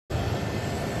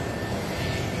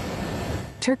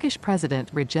Turkish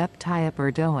President Recep Tayyip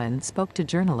Erdoğan spoke to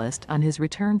journalists on his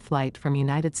return flight from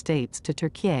United States to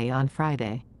Turkey on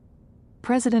Friday.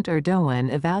 President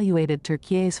Erdoğan evaluated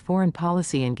Turkey's foreign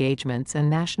policy engagements and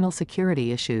national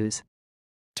security issues.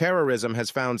 Terrorism has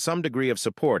found some degree of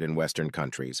support in Western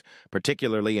countries,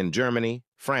 particularly in Germany,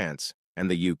 France,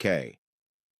 and the UK.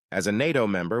 As a NATO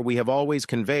member, we have always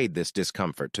conveyed this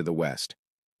discomfort to the West.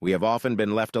 We have often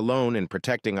been left alone in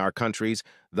protecting our countries,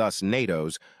 thus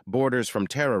NATO's, borders from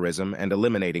terrorism and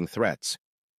eliminating threats.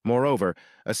 Moreover,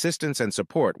 assistance and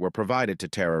support were provided to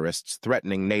terrorists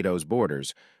threatening NATO's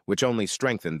borders, which only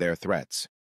strengthened their threats.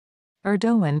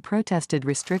 Erdoğan protested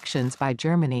restrictions by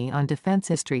Germany on defense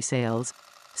industry sales,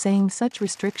 saying such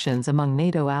restrictions among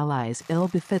NATO allies ill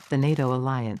befit the NATO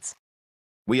alliance.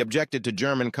 We objected to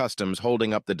German customs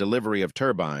holding up the delivery of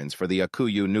turbines for the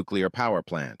Akuyu nuclear power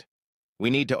plant. We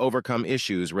need to overcome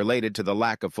issues related to the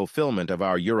lack of fulfillment of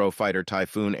our Eurofighter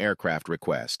Typhoon aircraft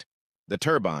request, the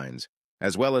turbines,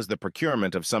 as well as the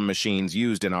procurement of some machines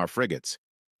used in our frigates.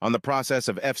 On the process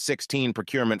of F-16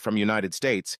 procurement from United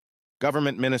States,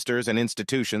 government ministers and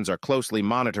institutions are closely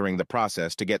monitoring the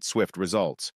process to get swift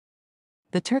results.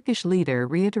 The Turkish leader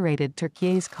reiterated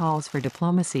Turkey's calls for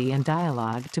diplomacy and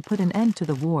dialogue to put an end to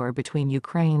the war between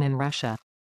Ukraine and Russia.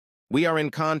 We are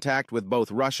in contact with both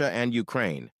Russia and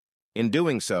Ukraine. In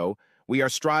doing so, we are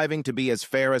striving to be as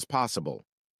fair as possible.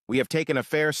 We have taken a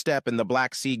fair step in the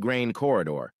Black Sea grain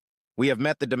corridor. We have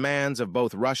met the demands of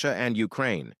both Russia and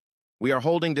Ukraine. We are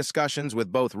holding discussions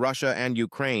with both Russia and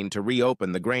Ukraine to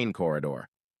reopen the grain corridor.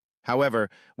 However,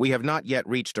 we have not yet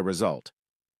reached a result.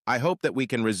 I hope that we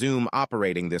can resume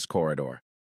operating this corridor.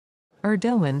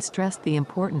 Erdoğan stressed the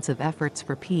importance of efforts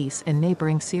for peace in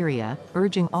neighboring Syria,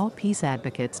 urging all peace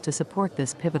advocates to support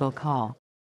this pivotal call.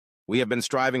 We have been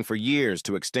striving for years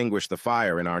to extinguish the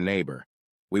fire in our neighbor.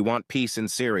 We want peace in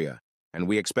Syria, and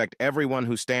we expect everyone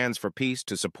who stands for peace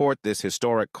to support this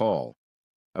historic call.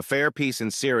 A fair peace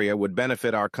in Syria would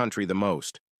benefit our country the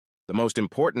most. The most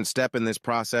important step in this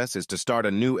process is to start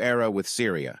a new era with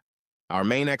Syria. Our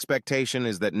main expectation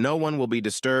is that no one will be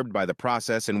disturbed by the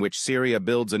process in which Syria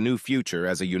builds a new future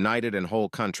as a united and whole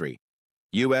country.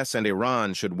 US and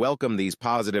Iran should welcome these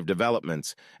positive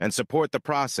developments and support the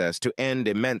process to end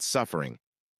immense suffering.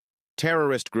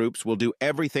 Terrorist groups will do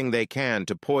everything they can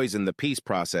to poison the peace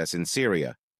process in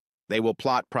Syria. They will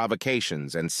plot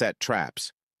provocations and set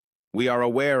traps. We are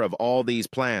aware of all these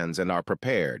plans and are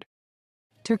prepared.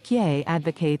 Turkey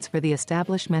advocates for the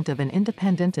establishment of an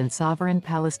independent and sovereign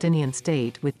Palestinian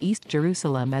state with East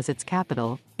Jerusalem as its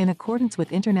capital, in accordance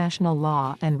with international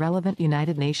law and relevant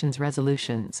United Nations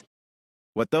resolutions.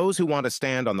 What those who want to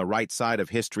stand on the right side of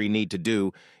history need to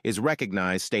do is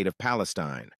recognize State of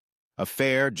Palestine. A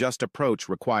fair, just approach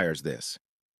requires this.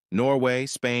 Norway,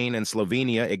 Spain, and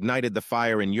Slovenia ignited the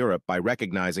fire in Europe by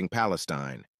recognizing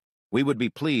Palestine. We would be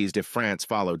pleased if France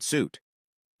followed suit.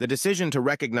 The decision to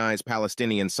recognize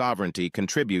Palestinian sovereignty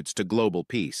contributes to global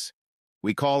peace.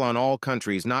 We call on all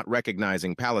countries not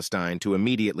recognizing Palestine to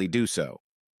immediately do so.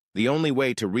 The only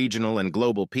way to regional and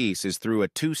global peace is through a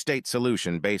two-state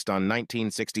solution based on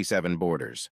 1967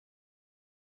 borders.